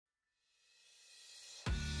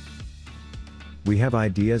We have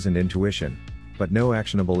ideas and intuition, but no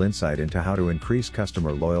actionable insight into how to increase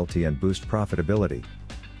customer loyalty and boost profitability.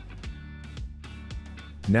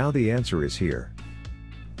 Now the answer is here.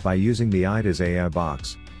 By using the IDIS AI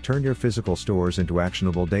box, turn your physical stores into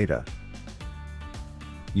actionable data.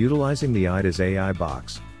 Utilizing the IDIS AI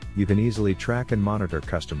box, you can easily track and monitor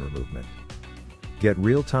customer movement. Get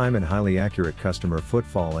real-time and highly accurate customer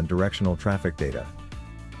footfall and directional traffic data.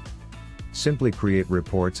 Simply create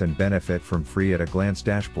reports and benefit from free at-a-glance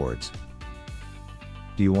dashboards.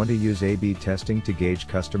 Do you want to use A/B testing to gauge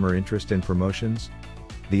customer interest in promotions?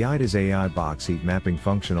 The IDIS AI box heat mapping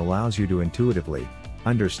function allows you to intuitively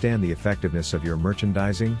understand the effectiveness of your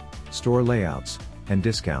merchandising, store layouts, and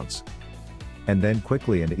discounts, and then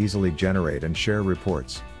quickly and easily generate and share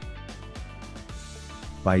reports.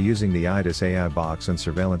 By using the IDIS AI box and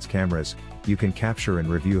surveillance cameras, you can capture and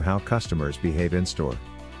review how customers behave in-store.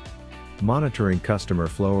 Monitoring customer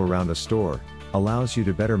flow around a store allows you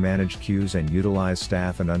to better manage queues and utilize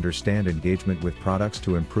staff and understand engagement with products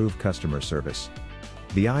to improve customer service.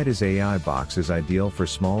 The IDIS AI box is ideal for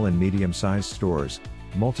small and medium-sized stores,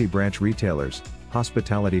 multi-branch retailers,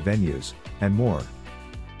 hospitality venues, and more.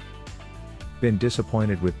 Been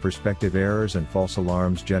disappointed with perspective errors and false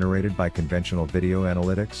alarms generated by conventional video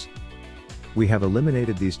analytics? We have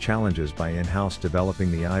eliminated these challenges by in-house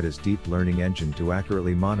developing the IDIS deep learning engine to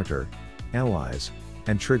accurately monitor, analyze,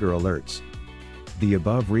 and trigger alerts. The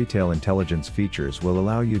above retail intelligence features will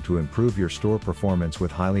allow you to improve your store performance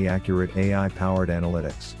with highly accurate AI-powered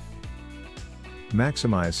analytics.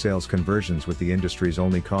 Maximize sales conversions with the industry's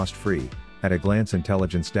only cost-free, at-a-glance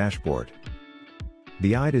intelligence dashboard.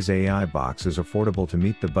 The IDIS AI box is affordable to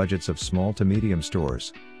meet the budgets of small to medium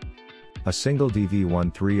stores. A single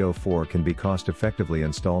DV-1304 can be cost-effectively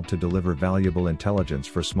installed to deliver valuable intelligence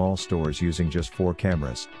for small stores using just 4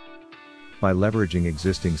 cameras. By leveraging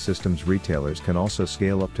existing systems, retailers can also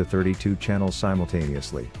scale up to 32 channels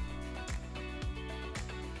simultaneously.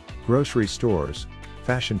 Grocery stores,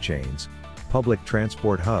 fashion chains, public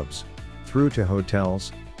transport hubs, through to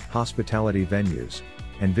hotels, hospitality venues,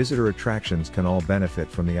 and visitor attractions can all benefit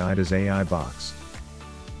from the IDIS AI box.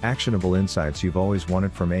 Actionable insights you've always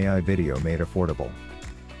wanted from AI video made affordable.